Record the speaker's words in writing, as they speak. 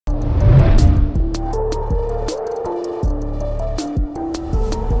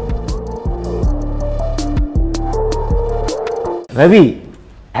Ravi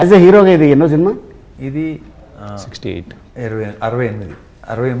as a హీరోగా ఇది ఎన్నో సినిమా? ఇది 68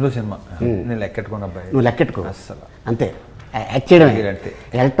 68లో సినిమా. నేను లెక్కెట్టుకున్న అబ్బాయి. నువ్వు లెక్కెట్టుకో అసలు అంతే, యాక్ట్ చేయడం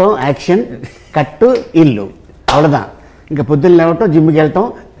వెళ్ళటం, యాక్షన్, కట్టు, ఇల్లు, అవడదా. ఇంకా పొద్దున్న లేవటం, జిమ్కి వెళ్తాం,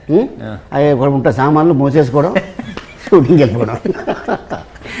 అవి ఉంటాయి సామాన్లు మోసేసుకోవడం, షూటింగ్కి వెళ్ళిపోవడం.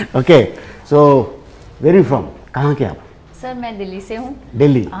 ఓకే, సో वेरी फ्रॉम कहाँ के आप? सर मैं दिल्ली से हूँ.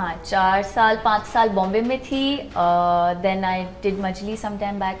 दिल्ली? हाँ, 4 साल 5 साल बॉम्बे में थी. देन आई डिड मछली सम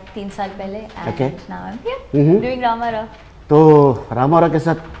टाइम बैक 3 साल पहले. Okay. Now I'm here doing RamaRao. तो RamaRao के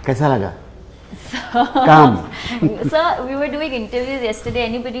साथ कैसा लगा काम? Sir, we were doing interviews yesterday.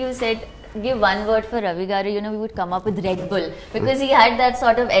 Anybody who said give one word for Ravi Garu, you know, we would come up with Red Bull, because he had that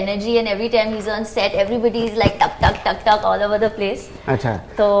sort of energy, and every time he's on set, everybody is like tuck tuck tuck tuck all over the place. अच्छा,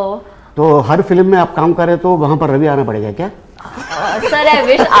 तो हर film में आप काम करें तो वहाँ पर रवि आना पड़ेगा क्या? सर आई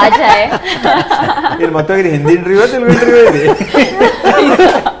विश आ जाए. ये मतलब हिंदी इंटरव्यू है, तेलुगु इंटरव्यू है?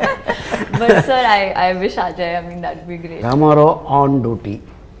 But sir, I wish आ जाए. I mean that'd be great. Rama Rao on duty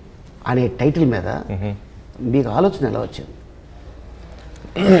అనే టైటిల్ మీద మీకు ఆలోచన ఎలా వచ్చింది?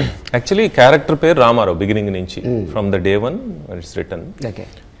 యాక్చువల్లీ క్యారెక్టర్ పేరు రామారావు బిగినింగ్ నుంచి, from the day 1 it's return.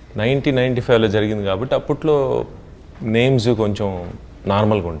 1995లో జరిగింది కాబట్టి అప్పట్లో నేమ్స్ కొంచెం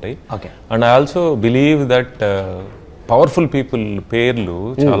నార్మల్గా ఉంటాయి. And I also believe that powerful people పేర్లు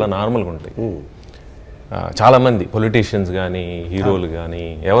చాలా నార్మల్గా ఉంటాయి. చాలామంది పొలిటీషియన్స్ కానీ, హీరోలు కానీ,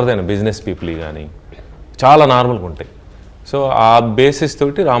 ఎవరిదైనా బిజినెస్ పీపుల్ కానీ చాలా నార్మల్గా ఉంటాయి. సో ఆ బేసిస్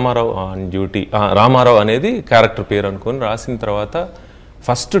తోటి రామారావు ఆన్ డ్యూటీ, రామారావు అనేది క్యారెక్టర్ పేరు అనుకొని రాసిన తర్వాత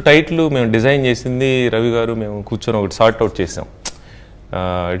ఫస్ట్ టైటిల్ మేము డిజైన్ చేసింది రవి గారు, మేము కూర్చొని ఒకటి సార్ట్ అవుట్ చేసాం.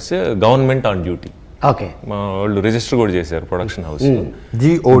 It's government on duty. Okay, మా వాళ్ళు రిజిస్టర్ కూడా చేశారు ప్రొడక్షన్ హౌస్.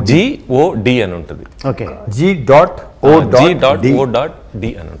 GOD అని ఉంటుంది. ఓకే, G.O.D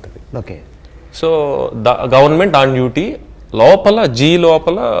అని ఉంటుంది. Okay, so government on duty లోపల జీ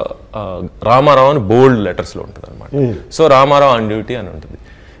లోపల రామారావు అని బోల్డ్ లెటర్స్లో ఉంటుంది అనమాట. సో రామారావు ఆన్ డ్యూటీ అని ఉంటుంది.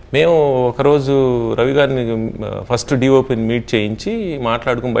 మేము ఒకరోజు రవి గారిని ఫస్ట్ డిఓపిని మీట్ చేయించి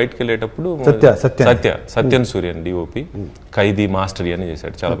మాట్లాడుకుని బయటకు వెళ్ళేటప్పుడు సత్యన్ సూర్యన్ డిఓపి, ఖైదీ మాస్టర్ అని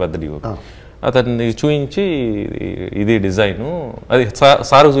చేశాడు, చాలా పెద్ద డిఓపి. అతన్ని చూపించి ఇది డిజైను, అది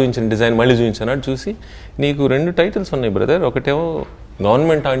సార్కు చూపించిన డిజైన్ మళ్ళీ చూపించాను. చూసి నీకు 2 టైటిల్స్ ఉన్నాయి బ్రదర్, ఒకటేమో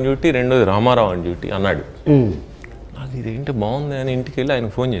గవర్నమెంట్ ఆన్ డ్యూటీ, రెండోది రామారావు ఆన్ డ్యూటీ అన్నాడు. నాకు ఇదేంటి బాగుంది అని ఇంటికి వెళ్ళి ఆయన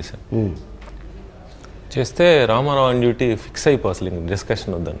ఫోన్ చేశాను. చేస్తే రామారావు ఆన్ డ్యూటీ ఫిక్స్ అయిపో, అసలు ఇంక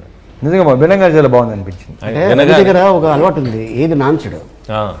డిస్కషన్ వద్దన్నాడు. నిజంగా వినగా చాలా బాగుంది అనిపించింది. దగ్గర ఒక అలవాటు ఉంది, ఏది నాన్చుడు,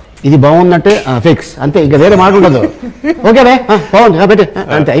 ఇది బాగుందంటే ఫిక్స్ అంతే, ఇంకా వేరే మాట ఉండదు. ఓకేనే బాగుంది కాబట్టి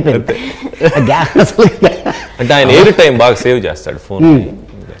అంతే అయిపోయింది. అంటే ఆయన ఏ టైం బాగా సేవ్ చేస్తాడు ఫోన్.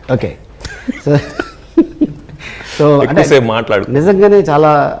 ఓకే, సో అంటే మాట్లాడు, నిజంగానే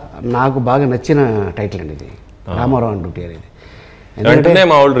చాలా నాకు బాగా నచ్చిన టైటిల్ అండి ఇది, రామారావు ఆన్ డ్యూటీ అనేది. వెంటనే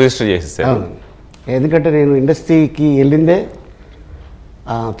మా వాళ్ళు రిజిస్టర్ చేసేసారు. ఎందుకంటే నేను ఇండస్ట్రీకి వెళ్ళిందే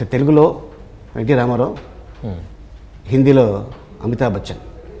తెలుగులో ఎన్టీ రామారావు, హిందీలో అమితాబ్ బచ్చన్.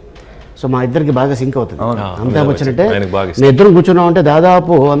 సో మా ఇద్దరికి బాగా సింక్ అవుతుంది. అమితాబ్ బచ్చన్ అంటే నేను ఇద్దరం కూర్చున్నాం అంటే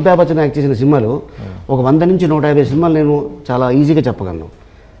దాదాపు అమితాబ్ బచ్చన్ యాక్ట్ చేసిన సినిమాలు ఒక 100 నుంచి 150 సినిమాలు నేను చాలా ఈజీగా చెప్పగలను.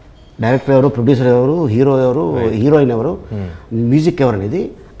 డైరెక్టర్ ఎవరు, ప్రొడ్యూసర్ ఎవరు, హీరో ఎవరు, హీరోయిన్ ఎవరు, మ్యూజిక్ ఎవరు అనేది.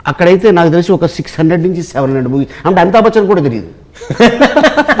 అక్కడైతే నాకు తెలిసి ఒక 600 నుంచి 700 మూవీ, అంటే అమితాబ్ బచ్చన్ కూడా తెలియదు.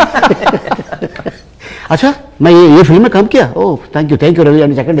 అచ్చా మా a film come Kia, oh thank you Ravi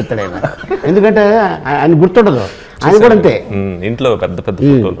అని సెకండ్ ఇస్తాడు ఆయన, ఎందుకంటే ఆయన గుర్తుండదు. ఆయన కూడా అంతే, ఇంట్లో పెద్ద పెద్ద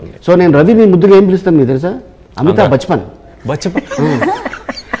ఫోటోలు ఉన్నాయి. సో నేను రవిని ముద్దుగా ఏం పిలుస్తాను మీకు తెలుసా? అమితాబ్ బచ్చన్.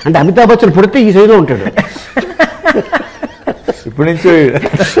 అంటే అమితాబ్ బచ్చన్ పుడితే ఈ సైజులో ఉంటాడు. ఇప్పుడు నుంచి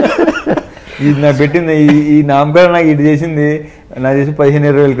ఇది నాకు పెట్టింది, ఈ నామకరణం నాకు ఇది చేసింది, నాకు చేసి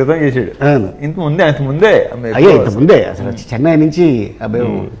 15-20 ఏళ్ళ క్రితం చేసాడు. ఇంత ముందే అసలు చెన్నై నుంచి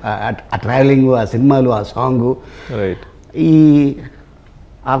ఆ ట్రావెలింగ్, ఆ సినిమాలు, ఆ సాంగ్, ఈ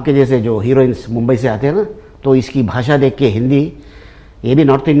आपके जैसे जो हीरोइंस मुंबई से आते हैं ना, तो इसकी भाषा देख के हिंदी ये भी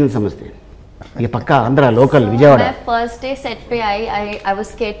नॉर्थ इंडियन समझते हैं. ये पक्का आंध्रा लोकल विजयवाड़ा. मैं फर्स्ट डे सेट पे I was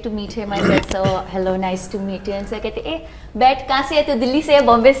scared to meet him. I said so hello nice to meet you. And sir कहते ए बैठ कहाँ से है तो दिल्ली से है,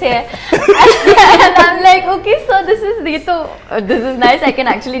 बॉम्बे से है. And I am like okay sir this is nice, I can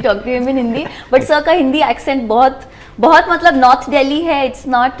actually talk to him in Hindi. But sir का हिंदी एक्सेंट बहुत मतलब नॉर्थ दिल्ली है, it's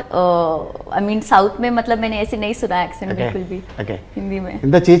not I mean south में, मतलब मैंने ऐसे नहीं सुना एक्सेंट बिल्कुल भी हिंदी में.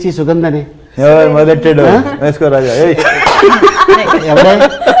 इंदा चेची सुगंधने మొదలెట్టాడు వేసుకో రాజా.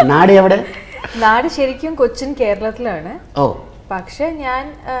 നാട് ശരിക്കും കൊച്ചിൻ കേരളത്തിലാണ്. പക്ഷെ ഞാൻ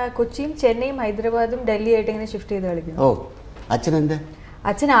കൊച്ചിയും ചെന്നൈയും ഹൈദരാബാദും ഡൽഹി ആയിട്ട് ഇങ്ങനെ ഷിഫ്റ്റ് ചെയ്ത് കളിക്കുന്നു. അച്ഛനെന്താ?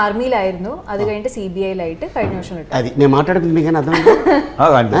 അച്ഛൻ ആർമിയിലായിരുന്നു, അത് കഴിഞ്ഞിട്ട് CBI-ലായിട്ട് കഴിഞ്ഞ വർഷം കിട്ടും. అది నేను మాట్లాడుతుంది మీకైనా అర్థమైందా?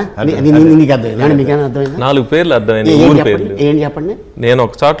 నీకు అర్థమైందా? మీకైనా అర్థమైందా? 4 పేర్లు అర్థమైంది. ఊరు పేర్లు ఏం చెప్పండి. నేను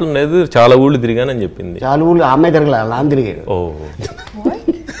ఒక చాట్లు లేదు, చాలా ఊళ్ళు తిరిగానని చెప్పింది. చాలా ఊళ్ళు అమ్మాయి తిరగల, లాన్ తిరిగాడు. ఓ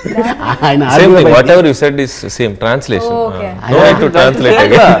ఆయన whatever you said is same translation. No need to translate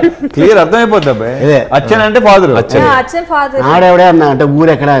again. Clear అర్థమైపోద్ది అబ్బాయి. అచ్చన్ అంటే ఫాదర్, అచ్చన్ ఫాదర్. నాడెవడే అన్న అంటే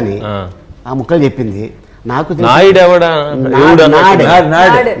ఊరు ఎక్కడ అని ఆ ముక్కలు చెప్పింది. నాకు నాయుడెవడా నాయుడు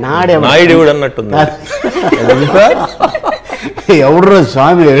అన్నట్టుంది. ఎవడు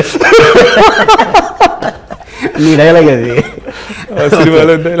స్వామి నీ డైలాగ్ అది.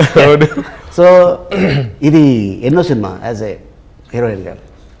 సో ఇది ఎన్నో సినిమా యాజ్ ఏ హీరోయిన్ గారు?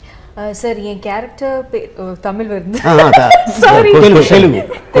 சார் என் கேரக்டர் தமிழ் வருது. Sorry, Telugu.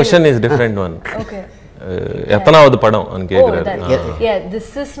 Question is different one. Okay. எத்தனாவது படம் அன்னு கேக்குறாரு. Yeah, this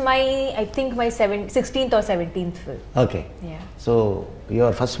is my I think my 16th or 17th film. Okay. Yeah. So your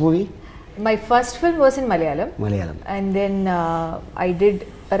first movie? My first film was in Malayalam. And then I did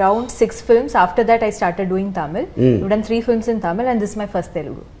around 6 films. After that I started doing Tamil. I've done 3 films in Tamil and this is my first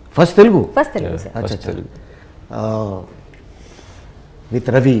Telugu. First Telugu? First Telugu, sir. First Telugu. With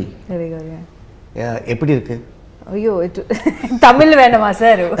Ravi garu. எப்படி இருக்கு? ஐயோ, தமிழ் வேணுமா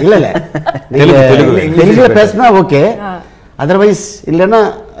sir? இல்ல தெலுங்குல பேசினா okay, otherwise இல்லனா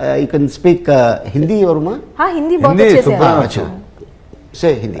you can speak hindi வருமா? हाँ, हिंदी बहुत अच्छे से अच्छा से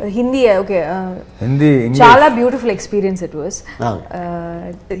हिंदी है. Okay, Hindi chala beautiful experience it was.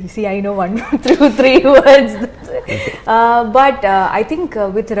 See, I know 1 2 3 words. But I think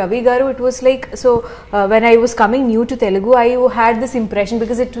with Ravi garu it was like, so when I was coming new to Telugu, I had this impression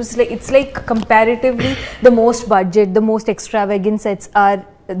because it was like, it's like comparatively the most budget, the most extravagant sets are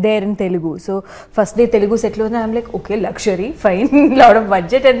there in Telugu. So first day Telugu settle and I'm like, okay, luxury, fine, lot of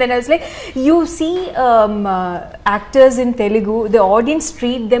budget. And then I was like, you see actors in Telugu, the audience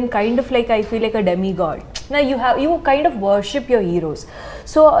treat them kind of like, I feel like a demigod. Now you kind of worship your heroes,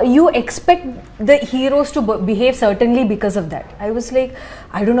 so you expect the heroes to behave certainly because of that. I was like,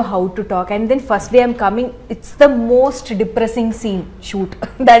 I don't know how to talk. And then first day I'm coming, it's the most depressing scene shoot.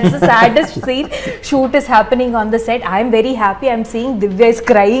 That's the saddest scene shoot is happening on the set. I'm very happy, I'm seeing Divya is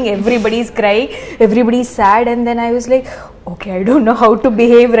crying, everybody's crying, everybody's sad. And then I was like, okay, I don't know how to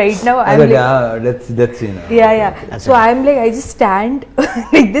behave right now. I'm like, that's scene. Yeah. So I'm like, I just stand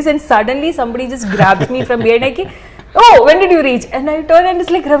like this and suddenly somebody just grabs me from behind, like, oh, when did you reach? And I turn and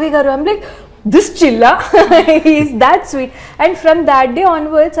it's like Ravi garu. I'm like, this chilla. He's that sweet. And from that day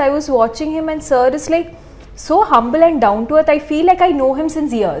onwards I was watching him and sir is like so humble and down to earth. I feel like I know him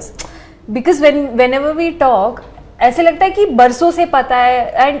since years because whenever we talk, ऐसे लगता है कि बरसों से पता है.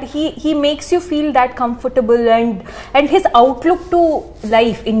 And he makes you feel that comfortable and his outlook to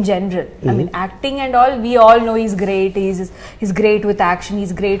life in general. I mean, acting and all, we all know he's great. He's great with action,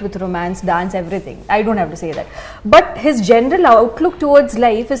 he's great with romance, dance, everything. I don't have to say that. But his general outlook towards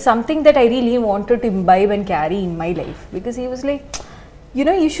life is something that I really wanted to imbibe and carry in my life, because he was like, you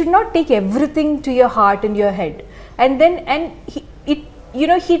know, you should not take everything to your heart and your head.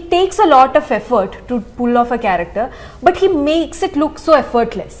 He takes a lot of effort to pull off a character, but he makes it look so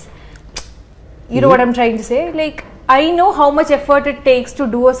effortless. You know what I'm trying to say? Like, I know how much effort it takes to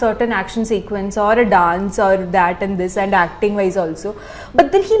do a certain action sequence or a dance or that and this, and acting wise also.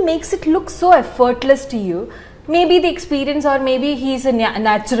 But then he makes it look so effortless to you. Maybe the experience, or maybe he's a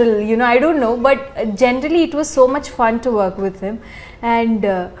natural, you know, I don't know. But generally it was so much fun to work with him. And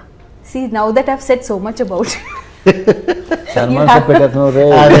see, now that I've said so much about it,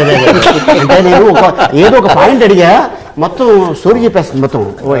 నేను ఏదో ఒక point అడిగా, మొత్తం story చెప్పేస్తుంది మొత్తం.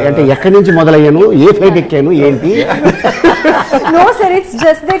 అంటే ఎక్కడి నుంచి మొదలయ్యాను, ఏ ఫ్లైట్ ఎక్కాను, ఏంటి? No sir, it's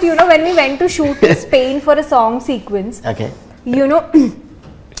just that, you know, when we went to shoot in Spain for a song sequence, okay, you know,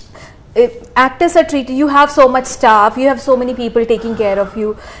 actors are treated, you have so much staff, you have so many people taking care of you.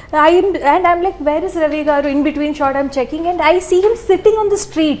 I'm like, where is Ravi garu? In between shot I'm checking and I see him sitting on the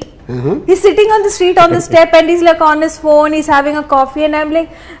street. He's sitting on the street on the step and he's like on his phone, he's having a coffee, and I'm like,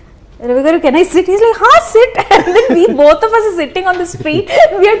 Ravi garu, can I sit? He's like, ha, sit. And then we both of us are sitting on the street,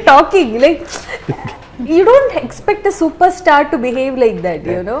 we are talking. Like, you don't expect a superstar to behave like that,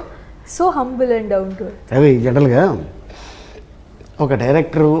 you know. So humble and down to earth. Ravi, జనరల్గా ఒక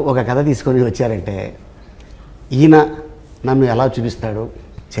director ఒక కథ తీసుకొని వచ్చారంటే ఈయన నన్ను ఎలా చూపిస్తాడు,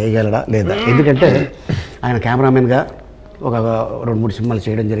 చేయగలడా లేదా? ఎందుకంటే ఆయన కెమెరామెన్గా ఒక 2-3 సినిమాలు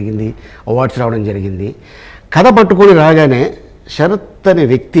చేయడం జరిగింది, అవార్డ్స్ రావడం జరిగింది. కథ పట్టుకొని రాగానే శరత్ అనే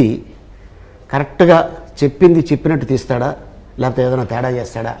వ్యక్తి కరెక్ట్గా చెప్పినట్టు తీస్తాడా, లేకపోతే ఏదైనా తేడా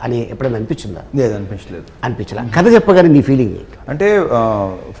చేస్తాడా అని ఎప్పుడైనా అనిపించిందా? లేదు, అనిపించలే. కథ చెప్పగానే నీ ఫీలింగ్? అంటే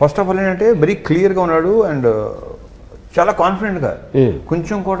ఫస్ట్ ఆఫ్ ఆల్ ఏంటంటే వెరీ క్లియర్గా ఉన్నాడు. అండ్ చాలా కాన్ఫిడెంట్గా,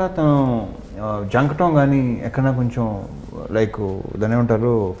 కొంచెం కూడా తను జంకటం కానీ ఎక్కడన్నా కొంచెం లైక్ దాని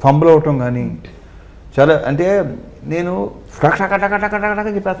ఏమంటారు ఫంబుల్ అవటం కానీ చాలా, అంటే నేను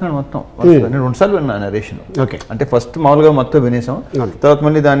చెప్పేస్తున్నాను మొత్తం. నేను 2 సార్లు విన్నాను నరేషన్. ఓకే, అంటే ఫస్ట్ మామూలుగా మొత్తం వినేసాం, తర్వాత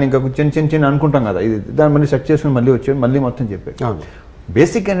మళ్ళీ దాన్ని ఇంకా చిన్న అనుకుంటాం కదా, ఇది దాన్ని మళ్ళీ సెట్ చేసుకుని మళ్ళీ వచ్చాడు, మళ్ళీ మొత్తం చెప్పాడు.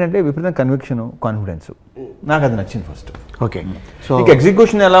 బేసిక్ ఏంటంటే విపరీత కన్విక్షన్, కాన్ఫిడెన్స్, నాకు అది నచ్చింది ఫస్ట్. ఓకే, సో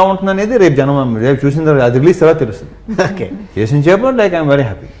ఎగ్జిక్యూషన్ ఎలా ఉంటుంది అనేది రేపు రేపు చూసిన తర్వాత, అది రిలీజ్ తర్వాత తెలుస్తుంది. ఓకే, చేసిన చెప్పడం like I'm very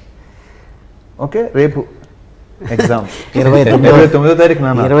happy. Okay, రేపు ఎగ్జామ్ 29వ తారీఖు.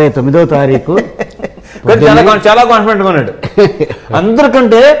 29వ తారీఖు చాలా కాన్ఫిడెంట్గా ఉన్నాడు.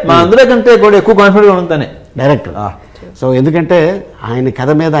 అందరికంటే కూడా ఎక్కువ కాన్ఫిడెంట్గా ఉంటానే డైరెక్టర్. సో ఎందుకంటే ఆయన కథ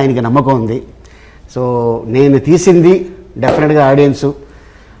మీద ఆయనకి నమ్మకం ఉంది. సో నేను తీసింది డెఫినెట్గా ఆడియన్స్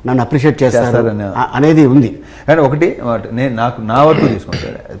నన్ను అప్రిషియేట్ చేస్తారు అనేది ఉంది. అండ్ ఒకటి నేను నా వరకు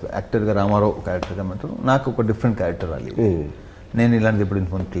తీసుకుంటాను, యాక్టర్గా రామారావు క్యారెక్టర్గా మాత్రం నాకు ఒక డిఫరెంట్ క్యారెక్టర్ రాలి. నేను ఇలాంటిది ఎప్పుడు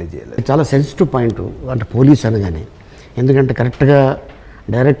ఇంతకుముందు ప్లే చేయలేదు. చాలా సెన్సిటివ్ పాయింట్ అంటే పోలీస్ అనగానే, ఎందుకంటే కరెక్ట్గా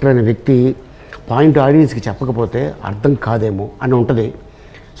డైరెక్టర్ అనే వ్యక్తి పాయింట్ ఆడియన్స్కి చెప్పకపోతే అర్థం కాదేమో అని ఉంటుంది.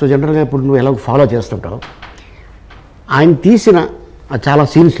 సో జనరల్గా ఇప్పుడు నువ్వు ఎలా ఫాలో చేస్తుంటావు, ఆయన తీసిన చాలా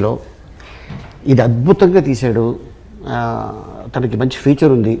సీన్స్లో ఇది అద్భుతంగా తీశాడు, తనకి మంచి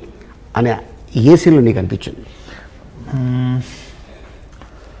ఫీచర్ ఉంది అనే ఏ సీన్లో నీకు అనిపించింది?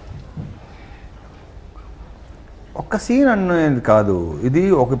 ఒక సీన్ అనేది కాదు, ఇది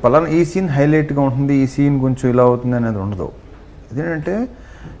ఒక పలానా ఈ సీన్ హైలైట్గా ఉంటుంది, ఈ సీన్ కొంచెం ఇలా అవుతుంది అనేది ఉండదు. ఇదేంటంటే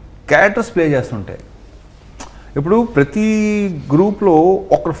క్యారెక్టర్స్ ప్లే చేస్తుంటాయి. ఇప్పుడు ప్రతి గ్రూప్లో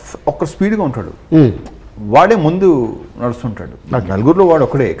ఒకరు స్పీడ్గా ఉంటాడు, వాడే ముందు నడుస్తుంటాడు. నలుగురిలో వాడు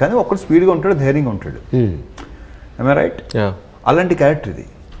ఒకడే, కానీ ఒకడు స్పీడ్గా ఉంటాడు, ధైర్యంగా ఉంటాడు. I right? అలాంటి క్యారెక్టర్ ఇది.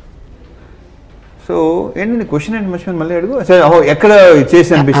 సో ఏంటంటే క్వశ్చన్ ఏంటి మర్చిపోయింది, మళ్ళీ అడుగు. సరే, ఎక్కడ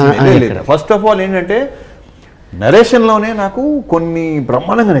చేసి అనిపిస్తుంది? ఫస్ట్ ఆఫ్ ఆల్ ఏంటంటే నరేషన్లోనే నాకు కొన్ని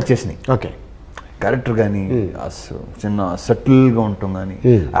బ్రహ్మాండంగా నచ్చేసినాయి. ఓకే, క్యారెక్టర్ కానీ చిన్న సెటిల్గా ఉంటాం, కానీ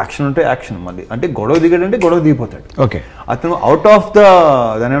యాక్షన్ ఉంటే యాక్షన్, మళ్ళీ అంటే గొడవ దిగాడంటే గొడవ దిగిపోతాడు. ఓకే, అతను అవుట్ ఆఫ్ ద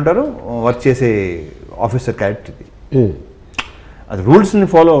దాని ఏమంటారు వర్క్ చేసే ఆఫీసర్ క్యారెక్టర్ ఇది. అది రూల్స్ని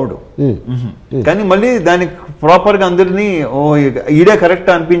ఫాలో అవడు, కానీ మళ్ళీ దానికి ప్రాపర్గా అందరినీ ఈడే కరెక్ట్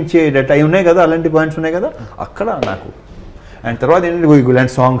అనిపించేటట్టు అవి ఉన్నాయి కదా, అలాంటి పాయింట్స్ ఉన్నాయి కదా అక్కడ నాకు. అండ్ తర్వాత ఏంటంటే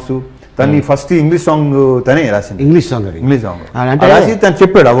ఇలాంటి సాంగ్స్, తను ఫస్ట్ ఇంగ్లీష్ సాంగ్ తనే రాసింది. ఇంగ్లీష్ సాంగ్ అంటే రాసి తను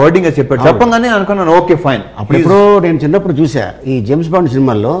చెప్పాడు, ఆ వర్డింగ్ చెప్పాడు. చెప్పగానే అనుకున్నాను ఓకే ఫైన్. అప్పుడెప్పుడో నేను చిన్నప్పుడు చూసా ఈ జేమ్స్ బాండ్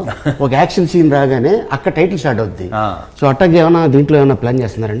సినిమాల్లో ఒక యాక్షన్ సీన్ రాగానే అక్కడ టైటిల్ స్టార్ట్ అవుద్ది. సో అట్టాగే ఏమైనా దీంట్లో ఏమైనా ప్లాన్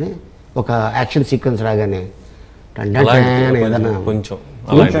చేస్తున్నారండి? ఒక యాక్షన్ సీక్వెన్స్ రాగానే ఏదైనా కొంచెం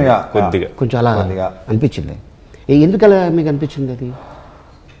అలా అనిపించింది. ఎందుకు అలా మీకు అనిపించింది? అది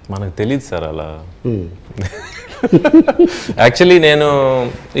మనకు తెలియదు సార్ అలా. యాక్చువల్లీ నేను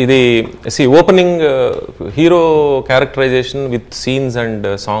ఇది opening hero characterisation with scenes and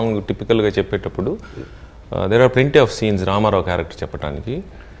song టిపికల్గా చెప్పేటప్పుడు there are plenty of scenes Ramarao character చెప్పడానికి.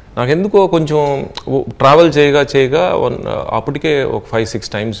 నాకు ఎందుకో కొంచెం ట్రావెల్ చేయగా అప్పటికే ఒక 5-6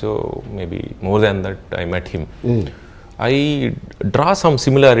 times, maybe more than that, I met him. I draw some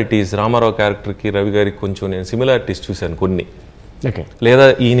similarities Ramarao క్యారెక్టర్కి రవి గారికి కొంచెం నేను సిమిలారిటీస్ చూశాను కొన్ని. లేదా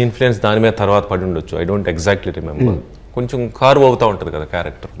ఈయన ఇన్ఫ్లుయెన్స్ దాని మీద తర్వాత పడి ఉండొచ్చు, ఐ డోంట్ ఎగ్జాక్ట్లీ రిమెంబర్. కొంచెం కార్వ్ అవుతూ ఉంటుంది కదా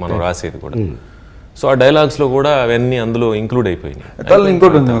క్యారెక్టర్ మనం రాసేది కూడా. సో ఆ డైలాగ్స్లో కూడా అవన్నీ అందులో ఇంక్లూడ్ అయిపోయినాయి.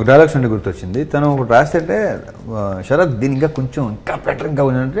 ఇంకోటి ఉంది, డైలాగ్స్ అంటే గుర్తొచ్చింది, తను ఒకటి రాస్తే శరత్ దీని ఇంకా కొంచెం ఇంకా బెటర్ ఇంకా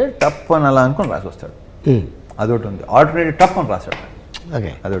ఉందంటే టప్ అని అలా అనుకుని రాసి వస్తాడు. అదొకటి ఉంది, ఆల్టర్నేటివ్ టప్ అని రాశాడు.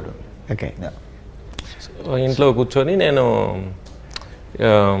 ఓకే, అదొకటి ఉంది. ఓకే, ఇంట్లో కూర్చొని నేను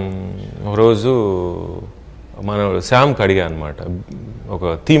రోజు మన శ్యామ్కి అడిగా అనమాట ఒక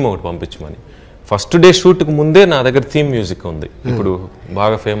థీమ్ ఒకటి పంపించమని. ఫస్ట్ డే షూట్కి ముందే నా దగ్గర థీమ్ మ్యూజిక్ ఉంది, ఇప్పుడు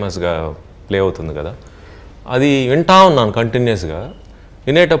బాగా ఫేమస్గా ప్లే అవుతుంది కదా, అది వింటా ఉన్నాను కంటిన్యూస్గా.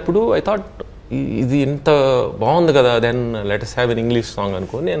 వినేటప్పుడు ఐ థాట్ ఇది ఇంత బాగుంది కదా, then let us have an English song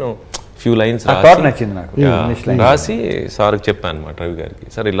అనుకో నేను ఫ్యూ లైన్స్ రాసి సార్కి చెప్పాను అనమాట, రవి గారికి.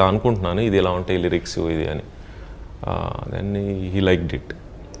 సార్ ఇలా అనుకుంటున్నాను, ఇది ఇలా ఉంటాయి లిరిక్స్ ఇది అని. Then he liked it,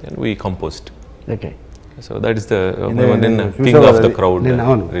 then we composed. Okay, so that is the king of the crowd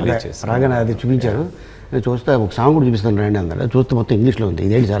release చేసి రాగానే అది చూపించారు. నేను చూస్తే ఒక సాంగ్ కూడా చూపిస్తాను రండి అందరూ, చూస్తే మొత్తం ఇంగ్లీష్లో ఉంది.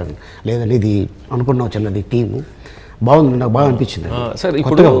 ఇదేంటి సార్? లేదండి ఇది అనుకున్నాం చిన్నది టీము, బాగుంది, నాకు బాగా అనిపించింది. సార్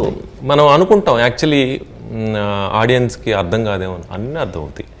ఇప్పుడు మనం అనుకుంటాం యాక్చువల్లీ ఆడియన్స్కి అర్థం కాదేమో, అన్నీ అర్థం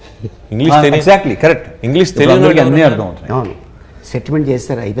అవుతాయి. ఇంగ్లీష్ ఎగ్జాక్ట్లీ కరెక్ట్, ఇంగ్లీష్ తెలియదు అన్నీ అర్థం అవుతాయి. అవును, సెటిల్మెంట్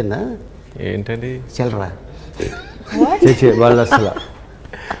చేస్తారా? అయిపోయిందా? ఏంటండి చల్లరా వాళ్ళు అసలు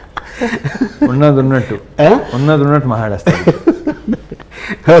ఉన్నది ఉన్నట్టు మాట్లాడేస్తారు.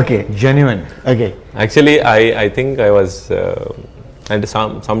 Okay, genuine. Okay, actually I think I was అంటే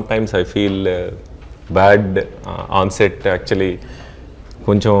some times I feel bad on set actually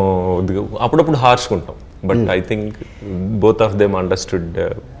కొంచెం అప్పుడప్పుడు హార్ష్గా ఉంటాం. But I think both of them understood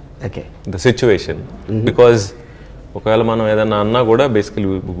the situation. Because ఒకవేళ మనం ఏదన్నా అన్నా కూడా basically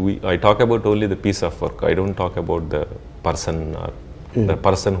I talk about only the piece of work. I don't talk about the person are the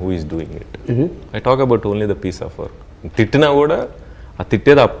person who is doing it. I talk about only the piece of work. తిట్టినా కూడా ఆ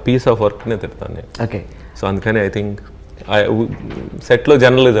తిట్టేది ఆ పీస్ ఆఫ్ వర్క్నే తిడతాను నేను. So అందుకని I think సెట్లో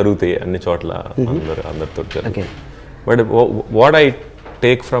జనరల్గా జరుగుతాయి అన్ని చోట్ల అందరితో జరుగుతాయి. But what I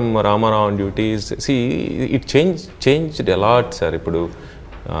take from Ramarao on duty it changed a lot sir. ఇప్పుడు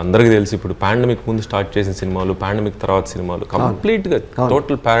అందరికీ తెలిసి ఇప్పుడు పాండమిక్ ముందు స్టార్ట్ చేసిన సినిమాలు, పాండమిక్ తర్వాత సినిమాలు కంప్లీట్గా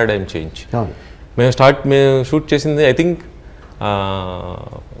టోటల్ పారాడైమ్ చేంజ్. మేము షూట్ చేసింది ఐ థింక్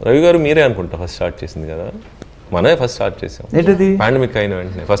రవి గారు మీరే అనుకుంటా ఫస్ట్ స్టార్ట్ చేసింది కదా. మనమే ఫస్ట్ స్టార్ట్ చేసాం పాండమిక్ అయిన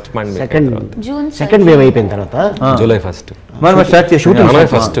వెంటనే. ఫస్ట్ పాండమిక్ సెకండ్ వేవ్ అయిపోయిన తర్వాత జూలై 1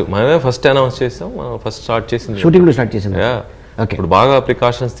 మనమే ఫస్ట్ అనౌన్స్ చేసాం. మనం ఫస్ట్ స్టార్ట్ చేసింది షూటింగ్ స్టార్ట్ చేసాం. ఇప్పుడు బాగా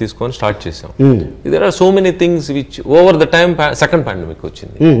ప్రికాషన్స్ తీసుకొని స్టార్ట్ చేసాం. There are so many things which over the time second pandemic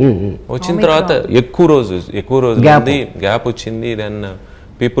వచ్చింది. వచ్చిన తర్వాత ఎక్కువ రోజు గ్యాప్ వచ్చింది. Then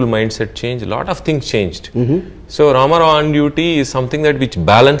people mind set change, lot of things changed. So Ramarao on duty is something that which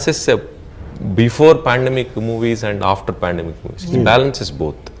balances before pandemic movies and after pandemic movies. It balances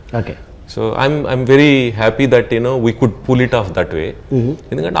both. So I'm very happy that we could pull it off that way.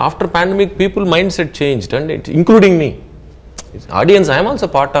 ఎందుకంటే after pandemic people mindset changed and including me. Audience, I am also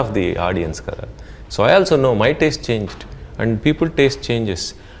part of the audience kada. So I also know my taste changed and people taste changes,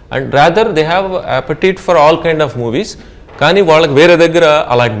 and rather they have appetite for all kind of movies. కానీ వాళ్ళకి వేరే దగ్గర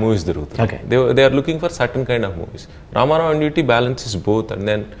అలాంటి movies దొరుకుతాయి. They are looking for certain kind of movies. Ramarao on Duty balances both, and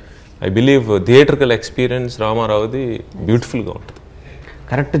then I believe theatrical experience రామారావుది బ్యూటిఫుల్గా ఉంటుంది.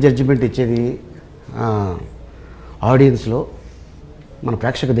 Correct judgement ఇచ్చేది ఆడియన్స్లో మన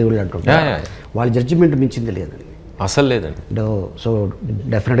ప్రేక్షక దేవుళ్ళు అంటుంటారు. వాళ్ళ జడ్జిమెంట్ మించింది లేదండి, అసలు లేదండి. సో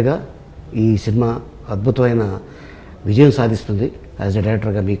డెఫినెట్గా ఈ సినిమా అద్భుతమైన విజయం సాధిస్తుంది. యాజ్ ఎ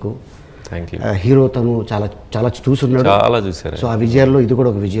డైరెక్టర్గా మీకు హీరో తను చాలా చాలా చూసున్నాడు, చాలా చూసారు. సో ఆ విజయాల్లో ఇది కూడా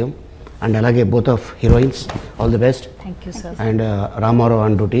ఒక విజయం. అండ్ అలాగే both of heroines all the best. And Ramarao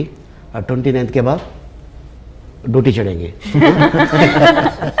on duty 29th के बाद duty चढ़ेंगे.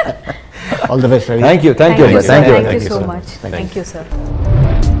 All the best. Thank you so much. Thank you, sir.